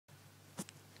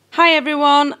Hi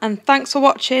everyone, and thanks for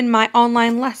watching my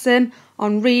online lesson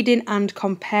on reading and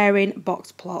comparing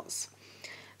box plots.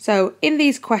 So in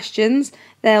these questions,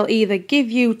 they'll either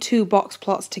give you two box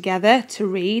plots together to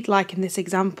read, like in this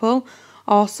example,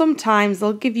 or sometimes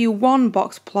they'll give you one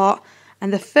box plot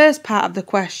and the first part of the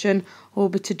question will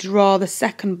be to draw the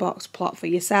second box plot for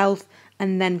yourself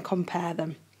and then compare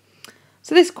them.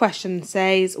 So this question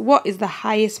says, what is the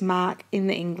highest mark in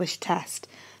the English test?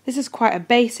 This is quite a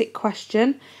basic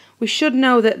question. We should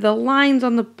know that the lines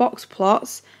on the box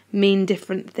plots mean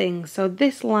different things. So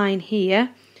this line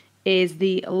here is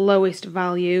the lowest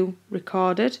value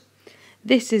recorded.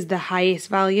 This is the highest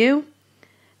value.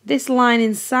 This line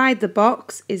inside the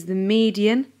box is the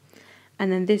median.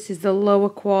 And then this is the lower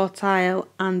quartile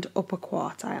and upper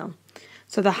quartile.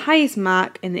 So the highest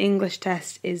mark in the English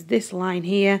test is this line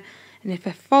here. And if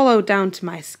I follow down to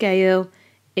my scale,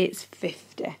 it's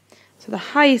 50. So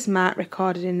the highest mark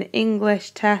recorded in the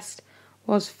English test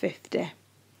was 50.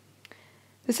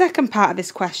 The second part of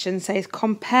this question says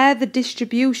compare the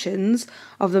distributions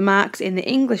of the marks in the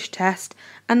English test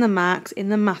and the marks in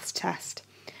the maths test.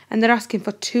 And they're asking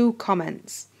for 2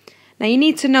 comments. Now you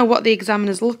need to know what the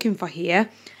examiner's looking for here,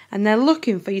 and they're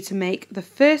looking for you to make the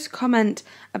first comment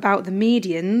about the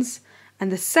medians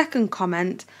and the second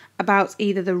comment about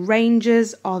either the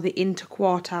ranges or the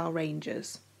interquartile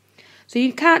ranges. So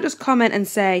you can't just comment and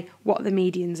say what the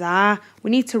medians are.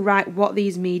 We need to write what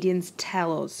these medians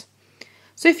tell us.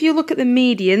 So if you look at the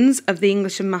medians of the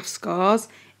English and Maths scores,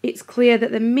 it's clear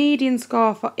that the median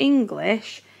score for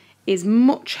English is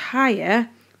much higher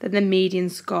than the median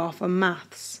score for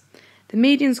Maths. The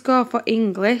median score for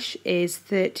English is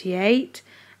 38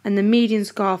 and the median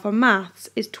score for Maths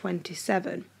is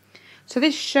 27. So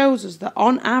this shows us that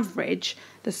on average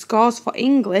the scores for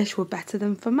English were better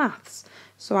than for Maths.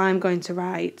 So I'm going to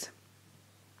write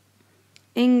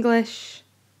English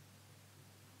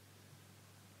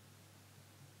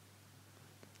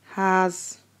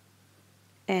has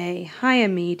a higher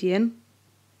median,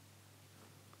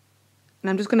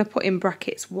 and I'm just going to put in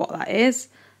brackets what that is,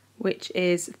 which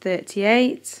is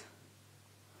 38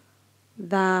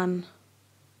 than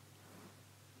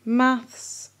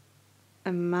Maths,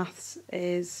 and Maths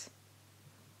is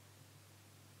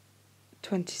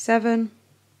 27.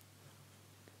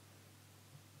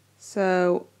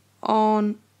 So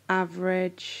on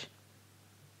average,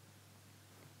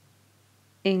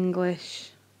 English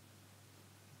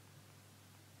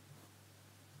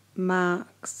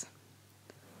marks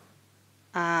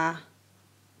are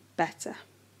better.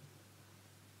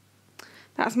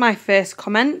 That's my first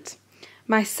comment.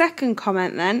 My second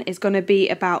comment then is going to be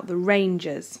about the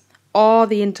ranges or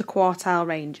the interquartile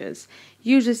ranges.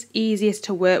 Usually it's easiest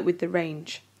to work with the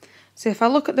range. So if I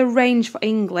look at the range for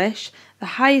English, the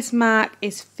highest mark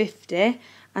is 50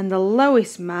 and the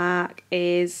lowest mark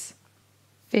is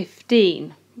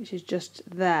 15, which is just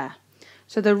there.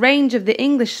 So the range of the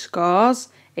English scores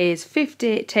is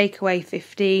 50 take away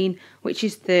 15, which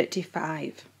is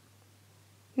 35.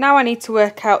 Now I need to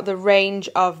work out the range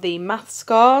of the math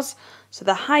scores. So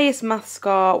the highest math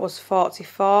score was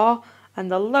 44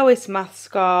 and the lowest math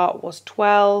score was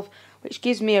 12, which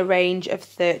gives me a range of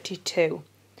 32.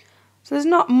 So there's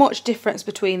not much difference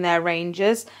between their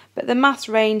ranges, but the maths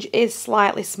range is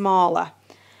slightly smaller.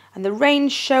 And the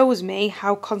range shows me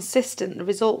how consistent the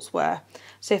results were.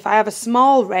 So if I have a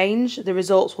small range, the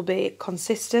results will be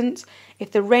consistent. If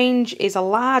the range is a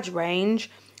large range,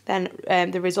 then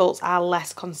the results are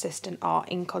less consistent or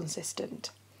inconsistent.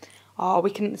 Or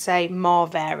we can say more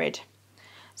varied.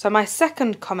 So my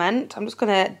second comment, I'm just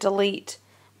going to delete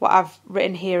what I've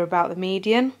written here about the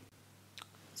median.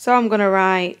 So I'm going to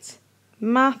write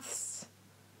Maths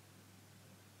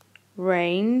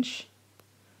range,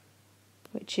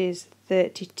 which is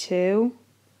 32,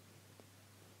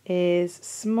 is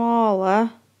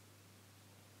smaller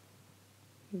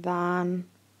than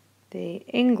the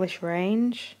English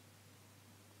range,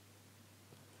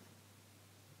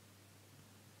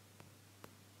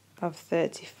 of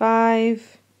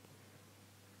 35,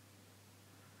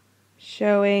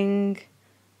 showing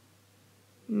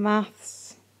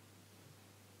Maths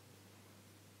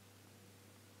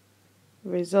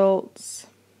results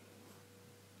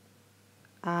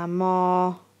are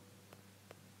more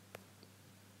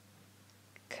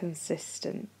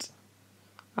consistent,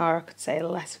 or I could say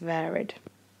less varied.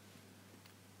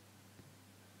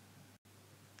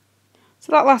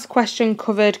 So that last question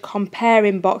covered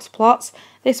comparing box plots.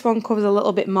 This one covers a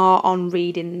little bit more on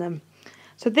reading them.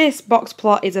 So this box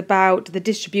plot is about the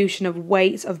distribution of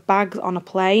weights of bags on a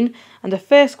plane, and the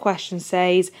first question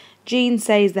says, Jean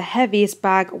says the heaviest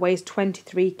bag weighs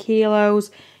 23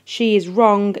 kilos. She is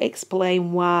wrong,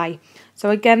 explain why. So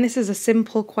again, this is a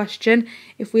simple question.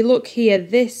 If we look here,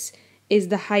 this is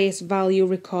the highest value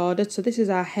recorded. So this is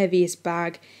our heaviest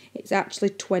bag. It's actually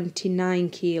 29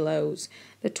 kilos.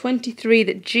 The 23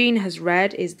 that Jean has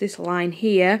read is this line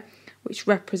here, which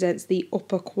represents the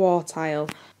upper quartile.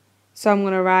 So I'm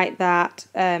going to write that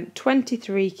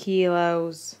 23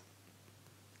 kilos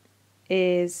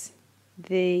is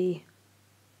the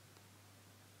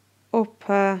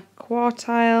upper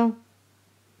quartile.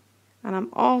 And I'm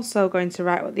also going to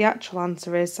write what the actual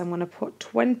answer is. So I'm going to put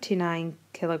 29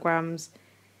 kilograms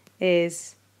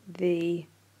is the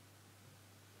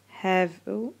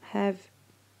heaviest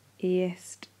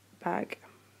bag.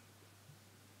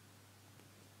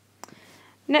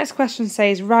 Next question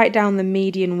says write down the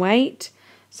median weight.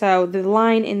 So the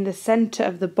line in the centre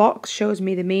of the box shows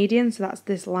me the median, so that's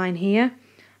this line here.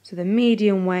 So the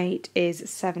median weight is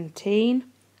 17.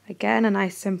 Again, a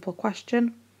nice simple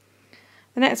question.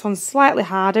 The next one's slightly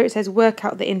harder. It says work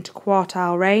out the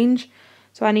interquartile range.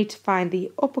 So I need to find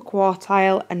the upper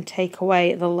quartile and take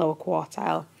away the lower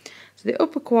quartile. So the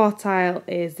upper quartile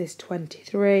is this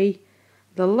 23.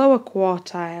 The lower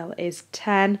quartile is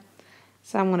 10.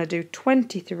 So I'm going to do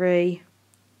 23,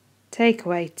 take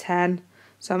away 10.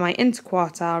 So my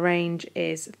interquartile range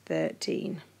is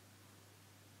 13.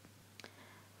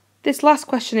 This last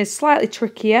question is slightly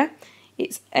trickier.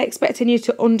 It's expecting you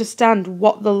to understand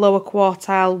what the lower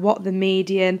quartile, what the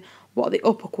median, what the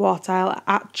upper quartile are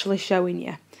actually showing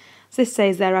you. So this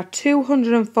says there are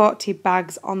 240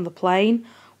 bags on the plane.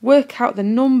 Work out the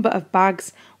number of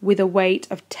bags with a weight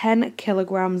of 10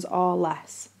 kilograms or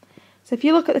less. So if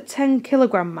you look at the 10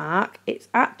 kilogram mark, it's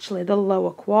actually the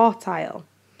lower quartile.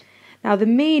 Now the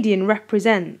median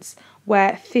represents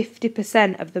where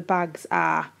 50% of the bags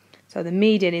are. So the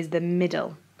median is the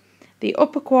middle. The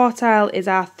upper quartile is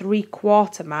our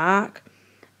 3/4 mark,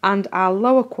 and our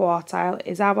lower quartile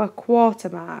is our quarter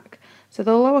mark. So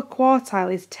the lower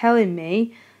quartile is telling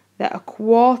me that a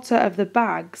quarter of the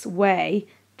bags weigh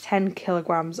 10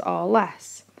 kilograms or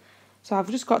less. So I've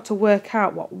just got to work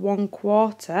out what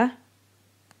 1/4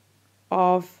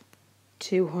 of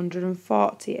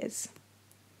 240 is.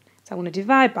 So I'm going to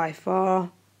divide by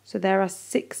 4. So there are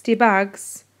 60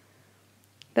 bags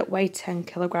that weigh 10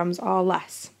 kilograms or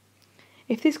less.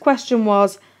 If this question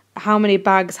was how many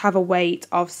bags have a weight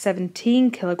of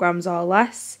 17 kilograms or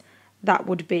less, that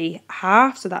would be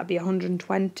half, so that would be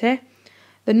 120.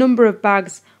 The number of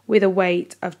bags with a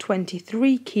weight of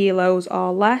 23 kilos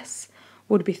or less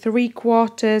would be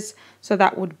 3/4, so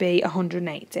that would be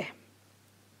 180.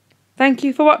 Thank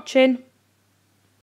you for watching.